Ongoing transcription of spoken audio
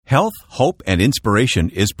Health, Hope, and Inspiration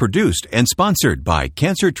is produced and sponsored by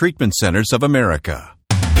Cancer Treatment Centers of America.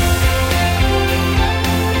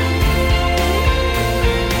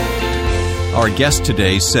 Our guest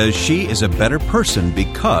today says she is a better person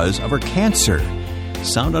because of her cancer.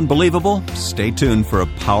 Sound unbelievable? Stay tuned for a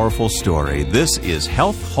powerful story. This is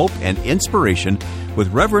Health, Hope, and Inspiration with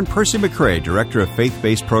Reverend Percy McCray, Director of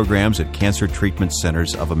Faith-Based Programs at Cancer Treatment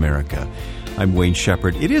Centers of America. I'm Wayne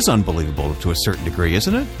Shepherd. It is unbelievable to a certain degree,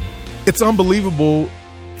 isn't it? It's unbelievable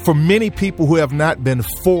for many people who have not been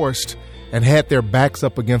forced and had their backs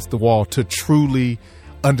up against the wall to truly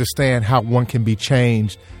understand how one can be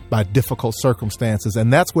changed by difficult circumstances.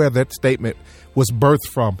 And that's where that statement was birthed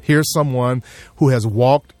from. Here's someone who has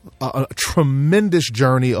walked a tremendous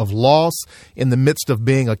journey of loss in the midst of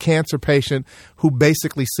being a cancer patient, who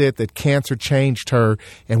basically said that cancer changed her.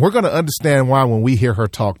 And we're going to understand why when we hear her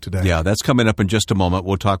talk today. Yeah, that's coming up in just a moment.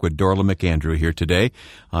 We'll talk with Dorla McAndrew here today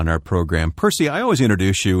on our program. Percy, I always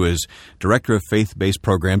introduce you as Director of Faith-Based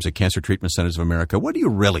Programs at Cancer Treatment Centers of America. What do you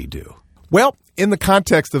really do? Well, in the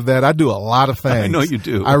context of that, I do a lot of things. I know you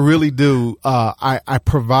do. I really do. I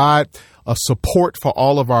provide support for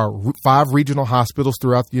all of our 5 regional hospitals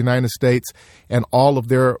throughout the United States and all of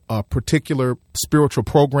their particular spiritual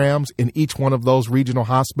programs in each one of those regional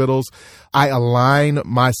hospitals. I align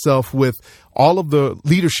myself with all of the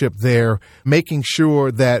leadership there, making sure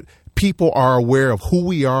that people are aware of who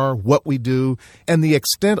we are, what we do, and the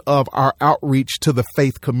extent of our outreach to the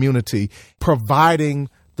faith community, providing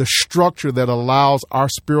the structure that allows our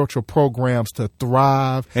spiritual programs to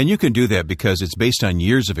thrive. And you can do that because it's based on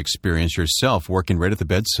years of experience yourself working right at the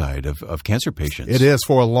bedside of cancer patients. It is.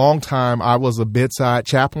 For a long time, I was a bedside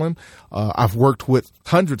chaplain. I've worked with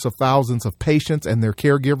hundreds of thousands of patients and their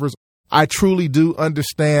caregivers. I truly do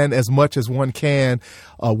understand as much as one can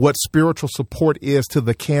what spiritual support is to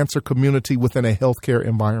the cancer community within a healthcare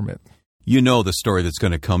environment. You know the story that's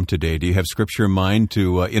going to come today. Do you have scripture in mind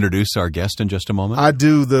to introduce our guest in just a moment? I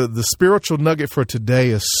do. The spiritual nugget for today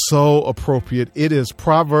is so appropriate. It is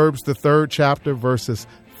Proverbs, the 3rd chapter, verses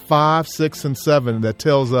 5, 6, and 7 that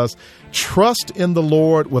tells us, "Trust in the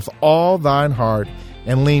Lord with all thine heart,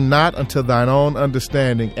 and lean not unto thine own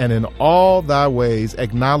understanding, and in all thy ways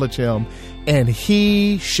acknowledge him, and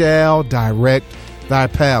he shall direct thy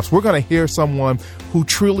paths." We're going to hear someone who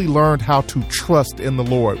truly learned how to trust in the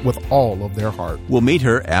Lord with all of their heart. We'll meet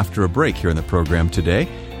her after a break here in the program today.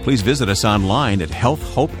 Please visit us online at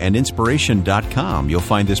healthhopeandinspiration.com. You'll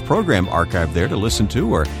find this program archived there to listen to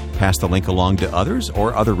or pass the link along to others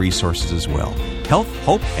or other resources as well.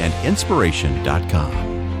 healthhopeandinspiration.com.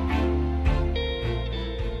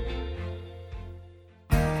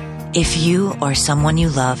 If you or someone you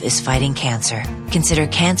love is fighting cancer, consider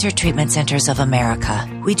Cancer Treatment Centers of America.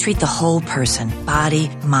 We treat the whole person, body,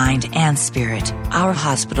 mind, and spirit. Our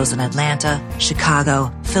hospitals in Atlanta,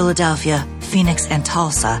 Chicago, Philadelphia, Phoenix, and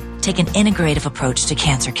Tulsa take an integrative approach to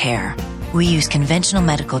cancer care. We use conventional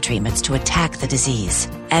medical treatments to attack the disease,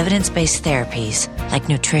 evidence-based therapies like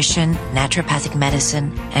nutrition, naturopathic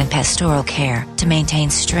medicine, and pastoral care to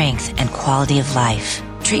maintain strength and quality of life.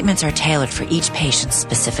 Treatments are tailored for each patient's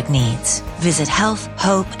specific needs. Visit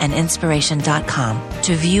healthhopeandinspiration.com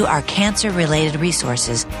to view our cancer-related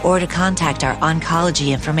resources or to contact our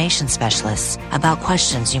oncology information specialists about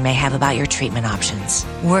questions you may have about your treatment options.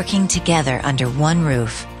 Working together under one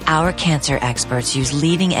roof, our cancer experts use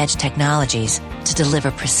leading-edge technologies to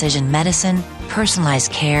deliver precision medicine,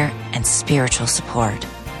 personalized care, and spiritual support.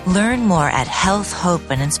 Learn more at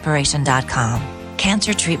healthhopeandinspiration.com.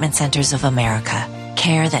 Cancer Treatment Centers of America.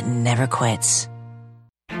 Care that never quits.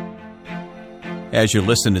 As you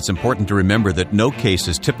listen, it's important to remember that no case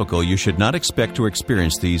is typical. You should not expect to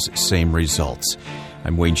experience these same results.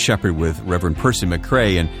 I'm Wayne Shepherd with Reverend Percy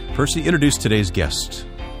McCray, and Percy, introduce today's guest.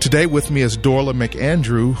 Today with me is Dorla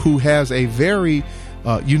McAndrew, who has a very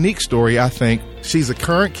unique story, I think. She's a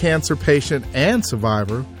current cancer patient and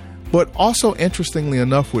survivor, but also interestingly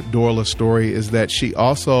enough with Dorla's story is that she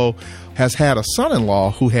also has had a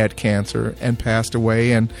son-in-law who had cancer and passed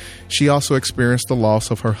away, and she also experienced the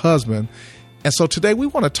loss of her husband. And so today we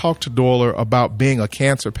want to talk to Dorla about being a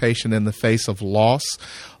cancer patient in the face of loss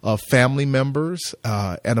of family members,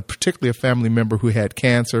 and particularly a family member who had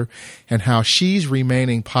cancer, and how she's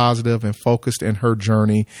remaining positive and focused in her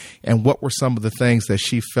journey, and what were some of the things that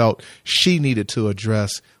she felt she needed to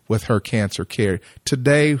address with her cancer care.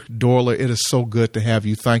 Today, Dorla, it is so good to have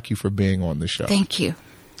you. Thank you for being on the show. Thank you.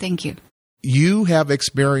 Thank you. You have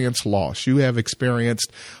experienced loss. You have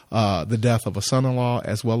experienced the death of a son-in-law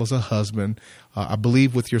as well as a husband. I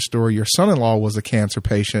believe with your story, your son-in-law was a cancer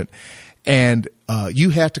patient. And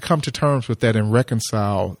you had to come to terms with that and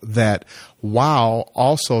reconcile that while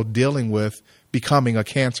also dealing with becoming a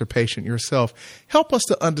cancer patient yourself. Help us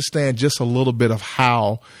to understand just a little bit of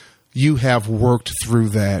how you have worked through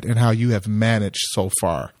that and how you have managed so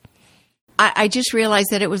far. I just realized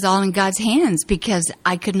that it was all in God's hands because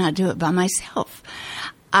I could not do it by myself.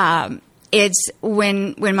 It's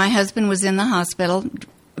when my husband was in the hospital,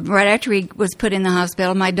 right after he was put in the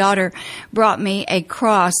hospital, my daughter brought me a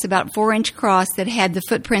cross, about 4-inch cross that had the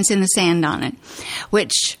footprints in the sand on it,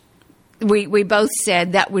 which we both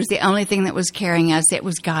said that was the only thing that was carrying us. It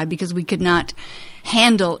was God, because we could not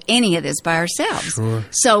handle any of this by ourselves. Sure.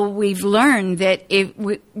 So we've learned that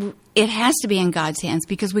it has to be in God's hands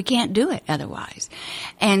because we can't do it otherwise.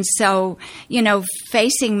 And so,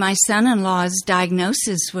 facing my son-in-law's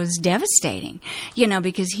diagnosis was devastating,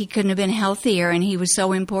 because he couldn't have been healthier, and he was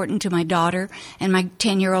so important to my daughter and my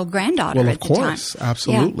 10-year-old granddaughter at the time. Well, of course,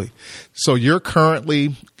 absolutely. Yeah. So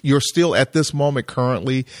you're still at this moment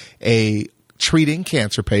currently a treating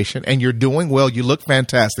cancer patient, and you're doing well. You look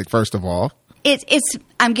fantastic, first of all.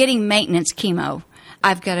 I'm getting maintenance chemo.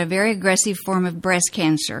 I've got a very aggressive form of breast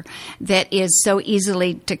cancer that is so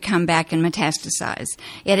easily to come back and metastasize.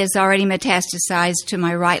 It has already metastasized to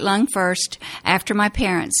my right lung first, after my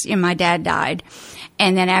parents and my dad died.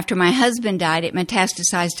 And then after my husband died, it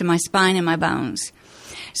metastasized to my spine and my bones.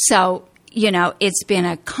 So, it's been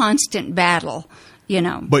a constant battle.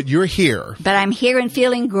 But you're here. But I'm here and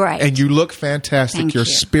feeling great. And you look fantastic. Thank your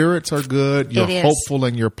you. Spirits are good. You're hopeful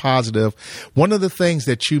and you're positive. One of the things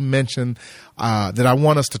that you mentioned that I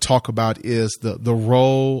want us to talk about is the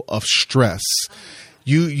role of stress.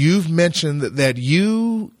 You've mentioned that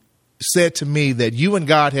you said to me that you and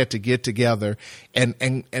God had to get together and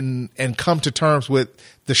come to terms with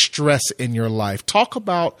the stress in your life. Talk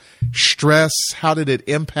about stress. How did it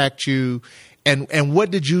impact you? And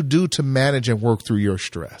what did you do to manage and work through your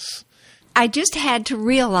stress? I just had to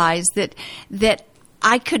realize that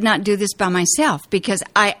I could not do this by myself, because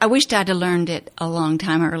I wished I'd have learned it a long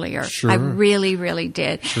time earlier. Sure. I really, really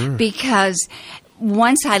did. Sure. Because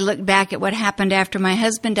once I looked back at what happened after my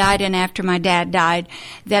husband died and after my dad died,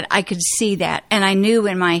 that I could see that. And I knew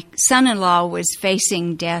when my son-in-law was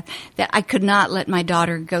facing death that I could not let my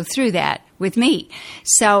daughter go through that with me.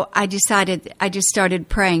 So I just started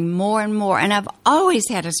praying more and more. And I've always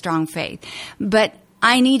had a strong faith. But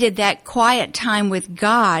I needed that quiet time with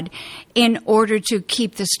God in order to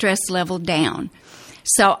keep the stress level down.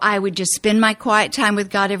 So I would just spend my quiet time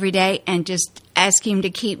with God every day and just ask Him to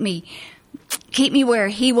keep me where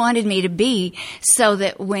He wanted me to be, so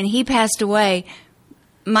that when He passed away,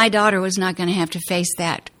 my daughter was not going to have to face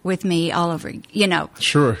that with me all over,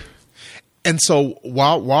 Sure. And so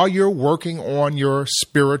while you're working on your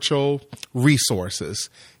spiritual resources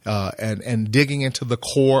and digging into the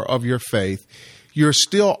core of your faith, you're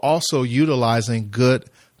still also utilizing good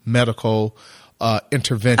medical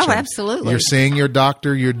intervention. Oh, absolutely. You're seeing your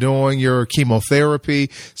doctor, you're doing your chemotherapy.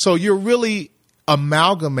 So you're really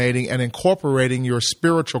amalgamating and incorporating your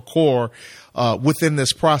spiritual core within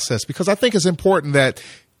this process, because I think it's important that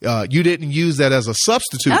you didn't use that as a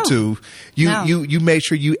substitute you made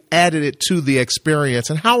sure you added it to the experience.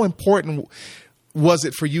 And how important was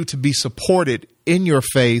it for you to be supported in your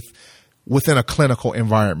faith within a clinical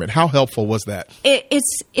environment? How helpful was that?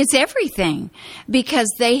 It's everything,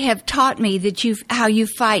 because they have taught me that how you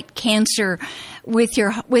fight cancer with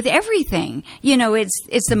everything.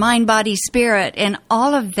 It's the mind, body, spirit, and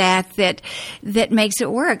all of that makes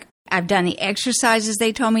it work. I've done the exercises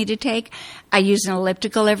they told me to take. I use an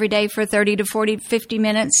elliptical every day for 30 to 40, 50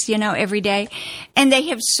 minutes, every day. And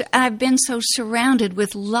I've been so surrounded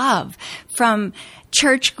with love from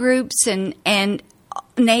church groups and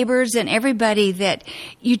neighbors and everybody, that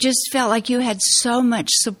you just felt like you had so much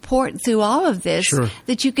support through all of this. Sure.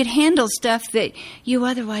 That you could handle stuff that you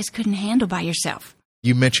otherwise couldn't handle by yourself.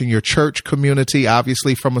 You mentioned your church community,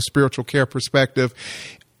 obviously from a spiritual care perspective.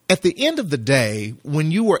 At the end of the day,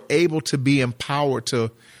 when you were able to be empowered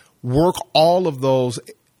to work all of those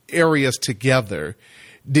areas together,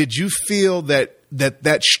 did you feel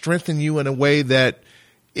that strengthened you in a way that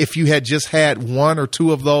if you had just had one or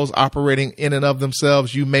two of those operating in and of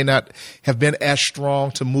themselves, you may not have been as strong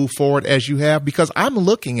to move forward as you have? Because I'm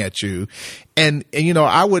looking at you and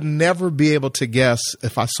I would never be able to guess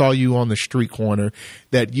if I saw you on the street corner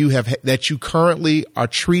that you currently are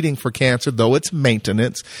treating for cancer, though it's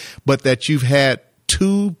maintenance, but that you've had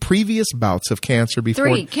 2 previous bouts of cancer before.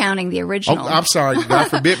 3, counting the original. Oh, I'm sorry. God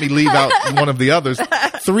forbid me leave out one of the others.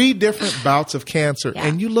 3 different bouts of cancer,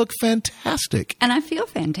 and you look fantastic. And I feel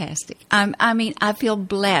fantastic. I feel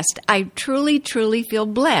blessed. I truly, truly feel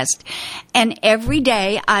blessed. And every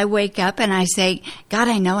day I wake up and I say, God,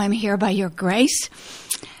 I know I'm here by your grace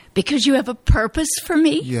because you have a purpose for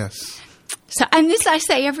me. Yes. So, and this I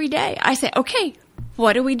say every day. I say, okay,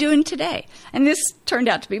 what are we doing today? And this turned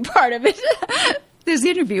out to be part of it, this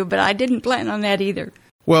interview, but I didn't plan on that either.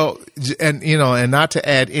 Well, and not to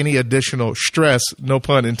add any additional stress, no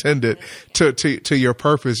pun intended, to your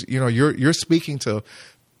purpose. You're speaking to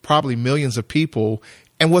probably millions of people.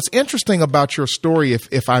 And what's interesting about your story,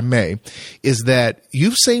 if I may, is that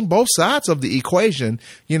you've seen both sides of the equation.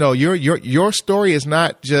 Your story is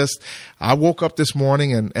not just, I woke up this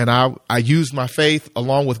morning and I used my faith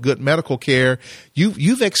along with good medical care.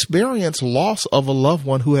 You've experienced loss of a loved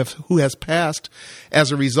one who has passed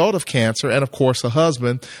as a result of cancer, and of course a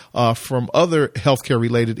husband from other healthcare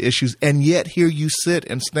related issues. And yet here you sit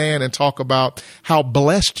and stand and talk about how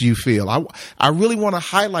blessed you feel. I really want to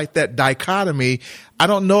highlight that dichotomy. I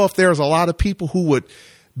don't know if there's a lot of people who would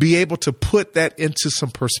be able to put that into some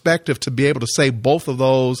perspective, to be able to say both of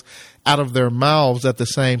those out of their mouths at the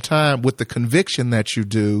same time with the conviction that you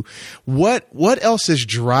do. What else is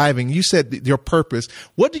driving? You said your purpose.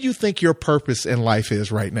 What do you think your purpose in life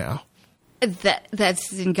is right now?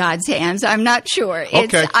 That's in God's hands. I'm not sure.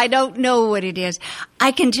 Okay. I don't know what it is.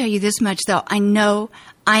 I can tell you this much, though. I know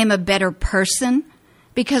I am a better person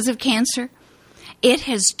because of cancer. It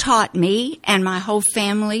has taught me and my whole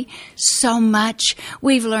family so much.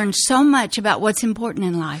 We've learned so much about what's important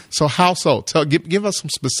in life. So how so? Give us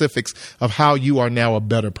some specifics of how you are now a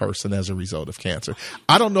better person as a result of cancer.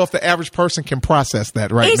 I don't know if the average person can process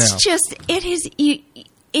that right now.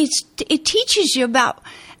 It teaches you about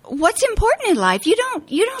what's important in life. You don't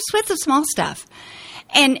sweat the small stuff.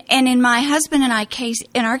 And in my husband and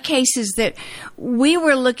our cases, that we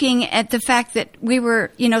were looking at the fact that we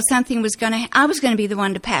were, I was going to be the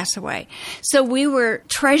one to pass away. So we were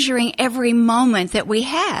treasuring every moment that we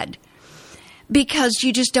had, because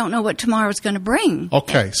you just don't know what tomorrow's going to bring.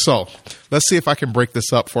 Okay, so let's see if I can break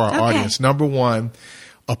this up for our audience. Number one,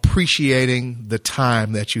 appreciating the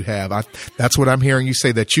time that you have. That's what I'm hearing you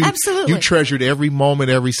say, that you treasured every moment,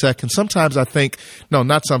 every second. Sometimes I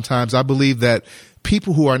believe that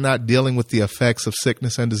people who are not dealing with the effects of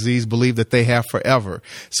sickness and disease believe that they have forever.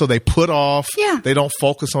 So they put off, they don't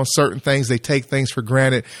focus on certain things, they take things for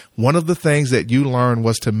granted. One of the things that you learned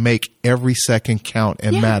was to make every second count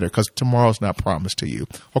and matter, because tomorrow's not promised to you.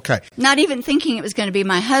 Okay. Not even thinking it was going to be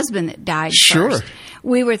my husband that died first.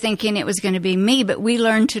 We were thinking it was going to be me, but we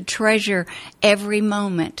learned to treasure every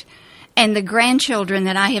moment. And the grandchildren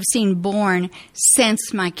that I have seen born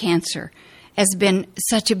since my cancer has been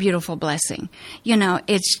such a beautiful blessing.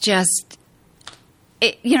 It's just,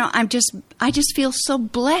 I just feel so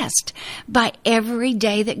blessed by every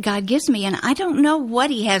day that God gives me. And I don't know what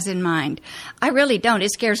he has in mind. I really don't.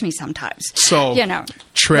 It scares me sometimes. So,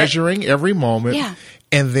 treasuring every moment. Yeah.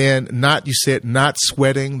 And then not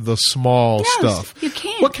sweating the small stuff. You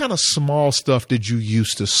can't. What kind of small stuff did you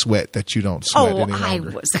used to sweat that you don't sweat any longer? I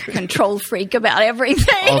was a control freak about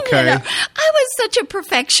everything. Okay. I was such a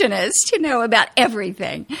perfectionist, about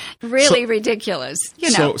everything. Really ridiculous,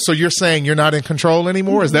 So you're saying you're not in control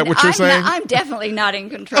anymore? Is that what you're saying? I'm definitely not in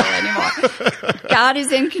control anymore. God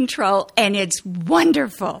is in control, and it's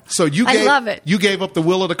wonderful. So I love it. You gave up the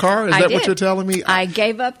wheel of the car? Is that what you're telling me? I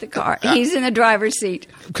gave up the car. He's in the driver's seat.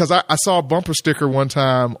 Because I saw a bumper sticker one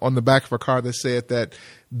time on the back of a car that said that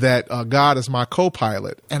God is my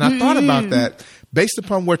co-pilot. And I thought about that. Based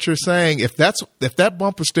upon what you're saying, if that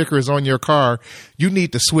bumper sticker is on your car, you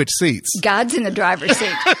need to switch seats. God's in the driver's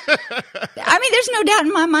seat. There's no doubt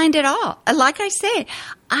in my mind at all. Like I said,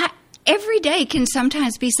 every day can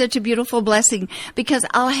sometimes be such a beautiful blessing, because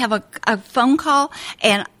I'll have a phone call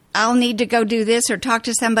and I'll need to go do this or talk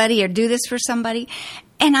to somebody or do this for somebody.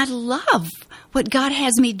 And I love what God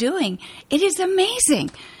has me doing. It is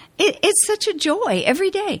amazing. It's such a joy every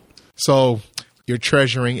day. So you're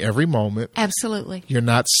treasuring every moment. Absolutely. You're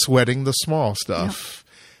not sweating the small stuff.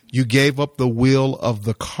 Nope. You gave up the wheel of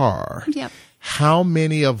the car. Yep. How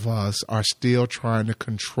many of us are still trying to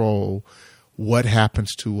control what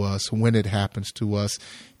happens to us, when it happens to us?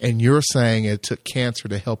 And you're saying it took cancer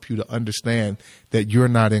to help you to understand that you're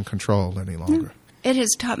not in control any longer. It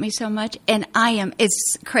has taught me so much, and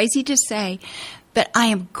it's crazy to say, but I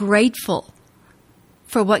am grateful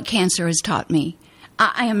for what cancer has taught me.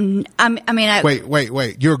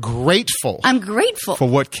 Wait. You're grateful. I'm grateful for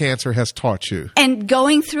what cancer has taught you. And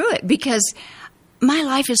going through it, because my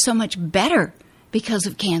life is so much better because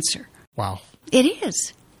of cancer. Wow. It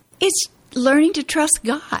is. It's learning to trust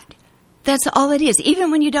God. That's all it is,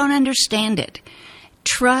 even when you don't understand it.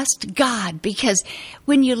 Trust God, because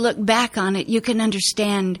when you look back on it, you can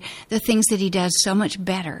understand the things that He does so much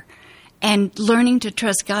better. And learning to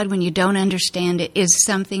trust God when you don't understand it is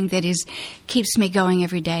something that keeps me going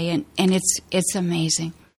every day, and it's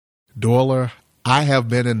amazing. Dorla, I have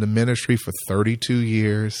been in the ministry for 32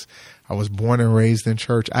 years. I was born and raised in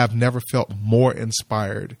church. I've never felt more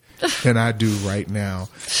inspired than I do right now.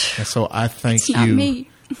 And so I thank you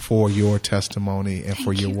for your testimony and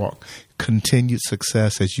for your walk. Continued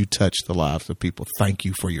success as you touch the lives of people. Thank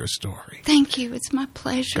you for your story. Thank you. It's my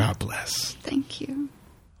pleasure. God bless. Thank you.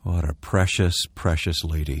 What a precious, precious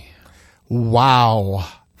lady. Wow.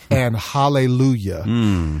 And hallelujah.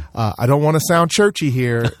 I don't want to sound churchy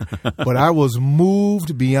here, but I was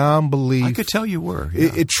moved beyond belief. I could tell you were. Yeah.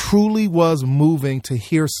 It truly was moving to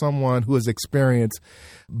hear someone who has experienced,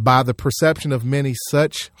 by the perception of many,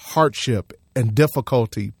 such hardship and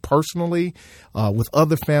difficulty personally with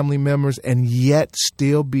other family members, and yet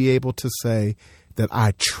still be able to say that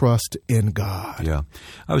I trust in God. Yeah.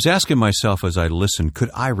 I was asking myself as I listened,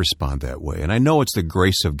 could I respond that way? And I know it's the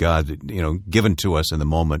grace of God, given to us in the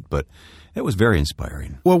moment, but it was very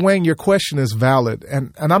inspiring. Well, Wayne, your question is valid,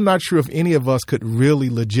 and I'm not sure if any of us could really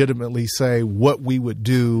legitimately say what we would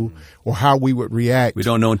do or how we would react. We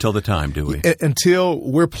don't know until the time, do we? Until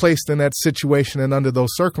we're placed in that situation and under those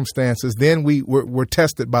circumstances, then we're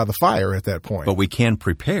tested by the fire at that point. But we can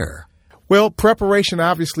prepare. Well, preparation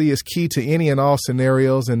obviously is key to any and all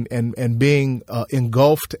scenarios, and being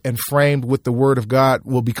engulfed and framed with the Word of God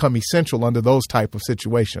will become essential under those type of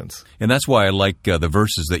situations. And that's why I like the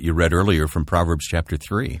verses that you read earlier from Proverbs chapter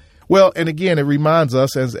 3. Well, and again, it reminds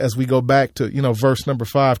us as we go back to, verse number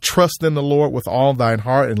 5, trust in the Lord with all thine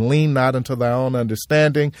heart and lean not unto thy own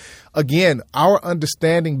understanding. Again, our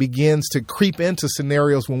understanding begins to creep into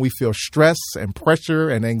scenarios when we feel stress and pressure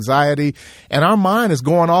and anxiety, and our mind is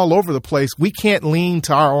going all over the place. We can't lean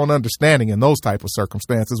to our own understanding in those type of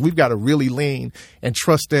circumstances. We've got to really lean and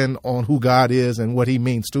trust in on who God is and what He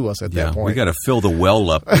means to us at that point. We got to fill the well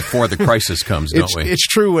up before the crisis comes, don't we? It's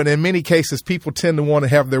true, and in many cases, people tend to want to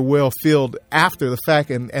have their well filled after the fact,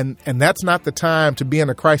 and that's not the time to be in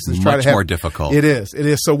a crisis. Much more difficult. It is.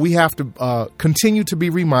 So we have to continue to be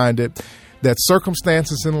reminded that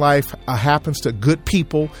circumstances in life happens to good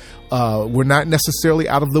people. We're not necessarily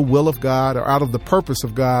out of the will of God or out of the purpose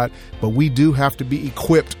of God, but we do have to be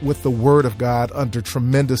equipped with the Word of God under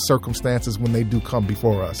tremendous circumstances when they do come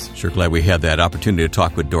before us. Sure glad we had that opportunity to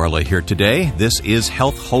talk with Dorla here today. This is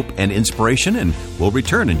Health, Hope, and Inspiration, and we'll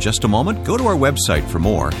return in just a moment. Go to our website for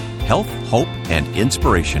more,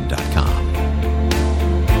 healthhopeandinspiration.com.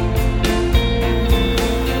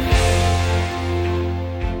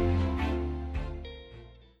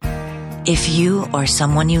 If you or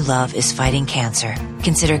someone you love is fighting cancer,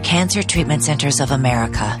 consider Cancer Treatment Centers of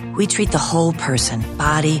America. We treat the whole person,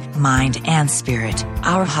 body, mind, and spirit.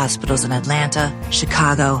 Our hospitals in Atlanta,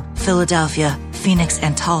 Chicago, Philadelphia, Phoenix,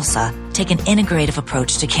 and Tulsa take an integrative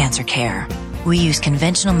approach to cancer care. We use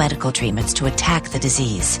conventional medical treatments to attack the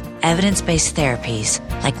disease, evidence-based therapies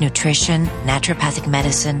like nutrition, naturopathic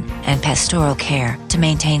medicine, and pastoral care to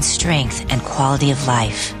maintain strength and quality of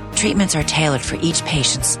life. Treatments are tailored for each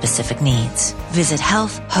patient's specific needs. Visit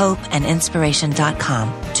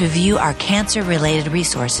healthhopeandinspiration.com to view our cancer-related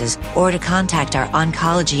resources or to contact our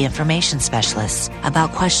oncology information specialists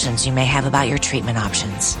about questions you may have about your treatment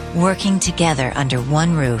options. Working together under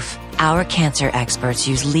one roof, our cancer experts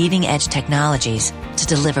use leading-edge technologies to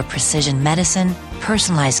deliver precision medicine,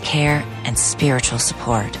 personalized care, and spiritual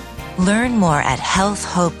support. Learn more at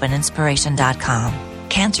healthhopeandinspiration.com.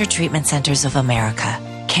 Cancer Treatment Centers of America.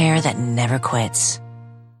 Care that never quits.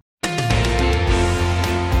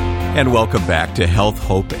 And welcome back to Health,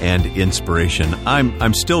 Hope, and Inspiration.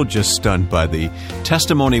 I'm still just stunned by the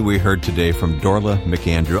testimony we heard today from Dorla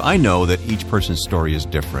McAndrew. I know that each person's story is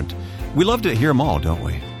different. We love to hear them all, don't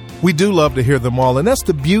we? We do love to hear them all, and that's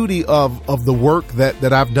the beauty of the work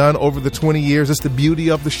that I've done over the 20 years. It's the beauty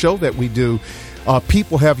of the show that we do.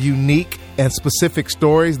 People have unique and specific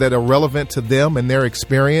stories that are relevant to them and their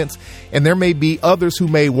experience. And there may be others who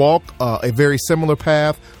may walk a very similar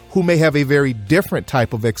path, who may have a very different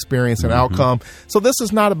type of experience and outcome. So this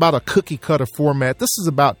is not about a cookie cutter format. This is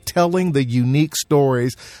about telling the unique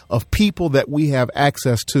stories of people that we have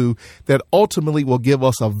access to that ultimately will give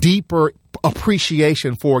us a deeper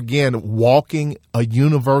appreciation for, again, walking a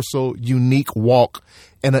universal, unique walk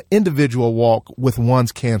and an individual walk with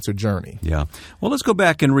one's cancer journey. Yeah. Well, let's go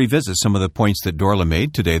back and revisit some of the points that Dorla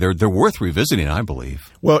made today. They're worth revisiting, I believe.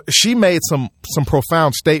 Well, she made some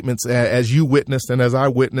profound statements, as you witnessed and as I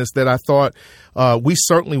witnessed, that I thought we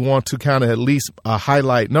certainly want to kind of at least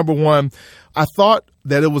highlight. Number one, I thought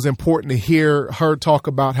that it was important to hear her talk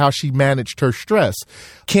about how she managed her stress.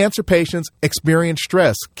 Cancer patients experience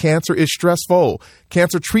stress. Cancer is stressful.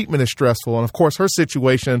 Cancer treatment is stressful. And of course, her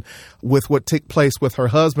situation with what took place with her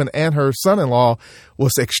husband and her son-in-law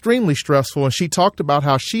was extremely stressful. And she talked about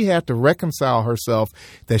how she had to reconcile herself,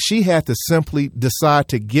 that she had to simply decide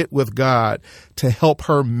to get with God to help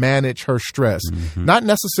her manage her stress. Mm-hmm. Not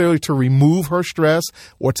necessarily to remove her stress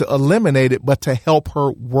or to eliminate it, but to help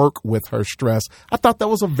her work with her stress. I thought that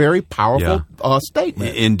was a very powerful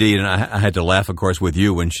statement. Indeed. And I had to laugh, of course, with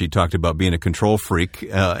you when she talked about being a control freak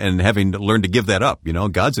and having to learn to give that up. You know,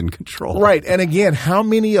 God's in control. Right. And again, how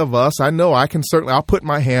many of us, I know I can certainly, I'll put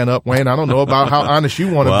my hand up, Wayne. I don't know about how honest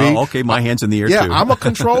you want to be. Okay, my hand's in the air too. Yeah, I'm a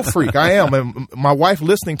control freak. I am. And my wife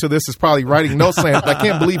listening to this is probably writing notes saying, I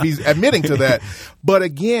can't believe he's admitting to that. But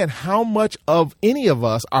again, how much of any of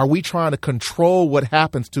us are we trying to control what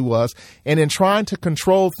happens to us? And in trying to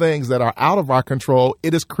control things that are out of our control,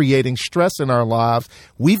 it is creating stress in our lives.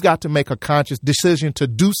 We've got to make a conscious decision to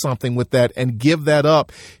do something with that and give that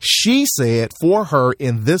up. She said for her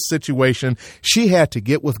in this situation, she had to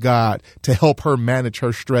get with God to help her manage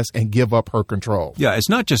her stress and give up her control. Yeah, it's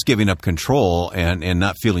not just giving up control and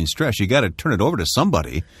not feeling stress. You got to turn it over to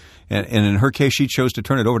somebody. And in her case, she chose to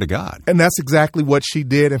turn it over to God. And that's exactly what she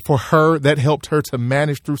did. And for her, that helped her to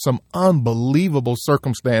manage through some unbelievable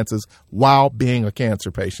circumstances while being a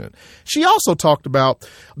cancer patient. She also talked about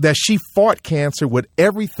that she fought cancer with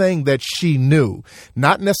everything that she knew,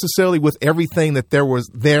 not necessarily with everything that there was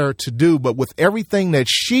there to do, but with everything that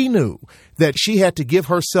she knew, that she had to give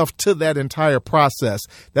herself to that entire process.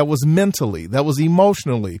 That was mentally, that was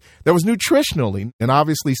emotionally, that was nutritionally, and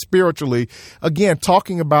obviously spiritually. Again,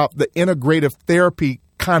 talking about the integrative therapy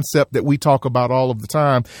concept that we talk about all of the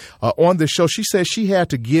time on this show. She says she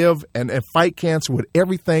had to give and fight cancer with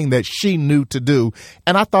everything that she knew to do.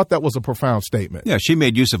 And I thought that was a profound statement. Yeah, she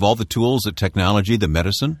made use of all the tools, the technology, the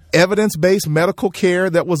medicine. Evidence-based medical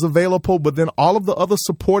care that was available, but then all of the other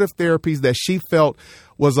supportive therapies that she felt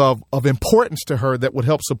was of importance to her that would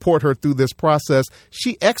help support her through this process.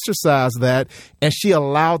 She exercised that and she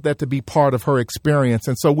allowed that to be part of her experience.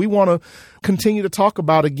 And so we want to continue to talk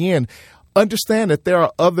about, again, understand that there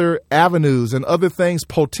are other avenues and other things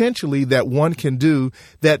potentially that one can do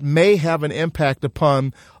that may have an impact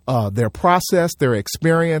upon their process, their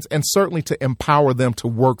experience, and certainly to empower them to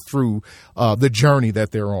work through the journey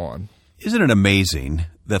that they're on. Isn't it amazing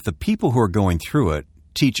that the people who are going through it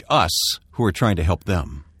teach us who are trying to help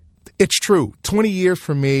them? It's true. 20 years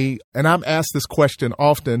for me, and I'm asked this question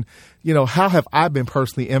often, how have I been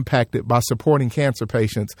personally impacted by supporting cancer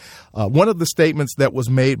patients? One of the statements that was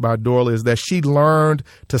made by Dorla is that she learned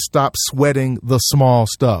to stop sweating the small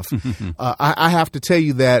stuff. I have to tell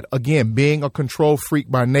you that, again, being a control freak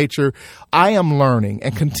by nature, I am learning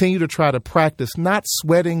and continue to try to practice not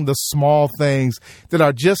sweating the small things that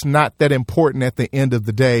are just not that important at the end of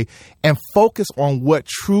the day and focus on what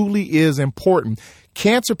truly is important.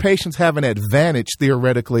 Cancer patients have an advantage,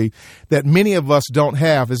 theoretically, that many of us don't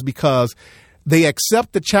have, is because they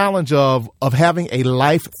accept the challenge of having a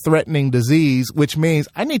life-threatening disease, which means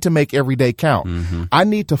I need to make every day count. Mm-hmm. I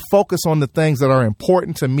need to focus on the things that are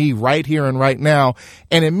important to me right here and right now.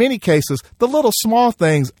 And in many cases, the little small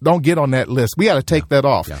things don't get on that list. We got to take that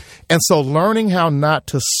off. Yeah. And so learning how not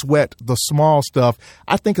to sweat the small stuff,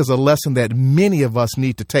 I think, is a lesson that many of us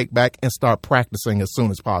need to take back and start practicing as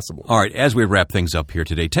soon as possible. All right, as we wrap things up here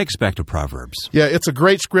today, take us back to Proverbs. Yeah, it's a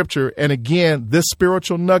great scripture. And again, this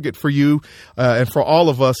spiritual nugget for you and for all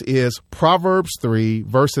of us is Proverbs 3,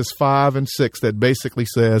 verses 5 and 6, that basically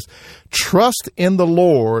says, trust in the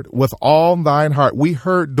Lord with all thine heart. We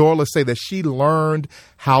heard Dorla say that she learned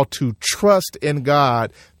how to trust in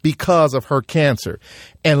God because of her cancer.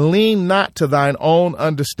 And lean not to thine own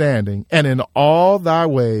understanding, and in all thy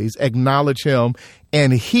ways acknowledge him,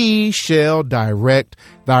 and he shall direct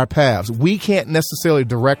thy paths. We can't necessarily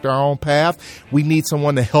direct our own path. We need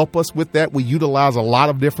someone to help us with that. We utilize a lot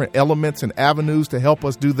of different elements and avenues to help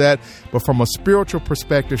us do that. But from a spiritual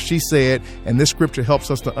perspective, she said, and this scripture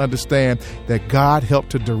helps us to understand, that God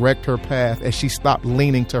helped to direct her path as she stopped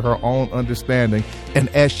leaning to her own understanding and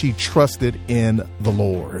as she trusted in the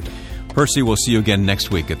Lord. Percy, we'll see you again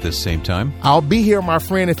next week at this same time. I'll be here, my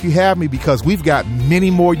friend, if you have me, because we've got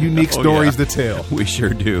many more unique stories to tell. We sure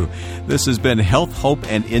do. This has been Health, Hope,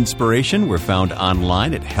 and Inspiration. We're found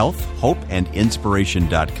online at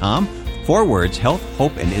healthhopeandinspiration.com. 4 words,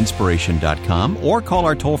 healthhopeandinspiration.com, or call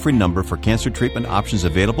our toll-free number for cancer treatment options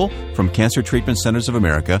available from Cancer Treatment Centers of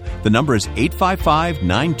America. The number is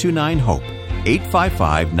 855-929-HOPE,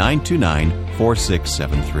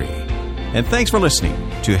 855-929-4673. And thanks for listening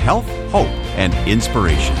to Health, Hope, and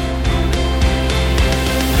Inspiration.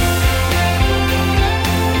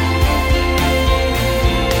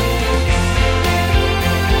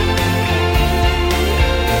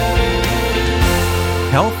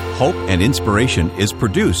 Health, Hope, and Inspiration is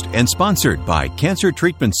produced and sponsored by Cancer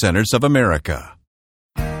Treatment Centers of America.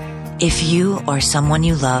 If you or someone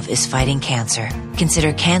you love is fighting cancer,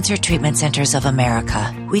 consider Cancer Treatment Centers of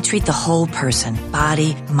America. We treat the whole person,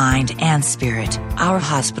 body, mind, and spirit. Our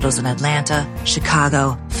hospitals in Atlanta,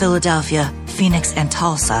 Chicago, Philadelphia, Phoenix, and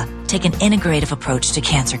Tulsa take an integrative approach to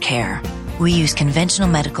cancer care. We use conventional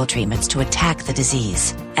medical treatments to attack the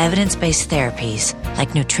disease, evidence-based therapies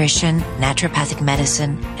like nutrition, naturopathic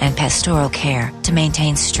medicine, and pastoral care to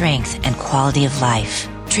maintain strength and quality of life.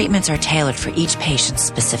 Treatments are tailored for each patient's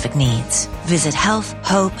specific needs. Visit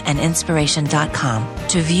healthhopeandinspiration.com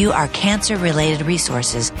to view our cancer-related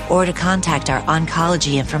resources or to contact our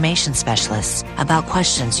oncology information specialists about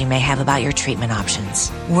questions you may have about your treatment options.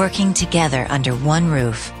 Working together under one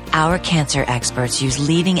roof, our cancer experts use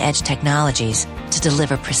leading-edge technologies to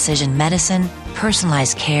deliver precision medicine,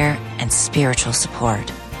 personalized care, and spiritual support.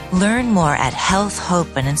 Learn more at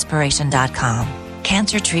healthhopeandinspiration.com.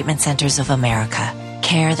 Cancer Treatment Centers of America.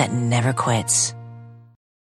 Care that never quits.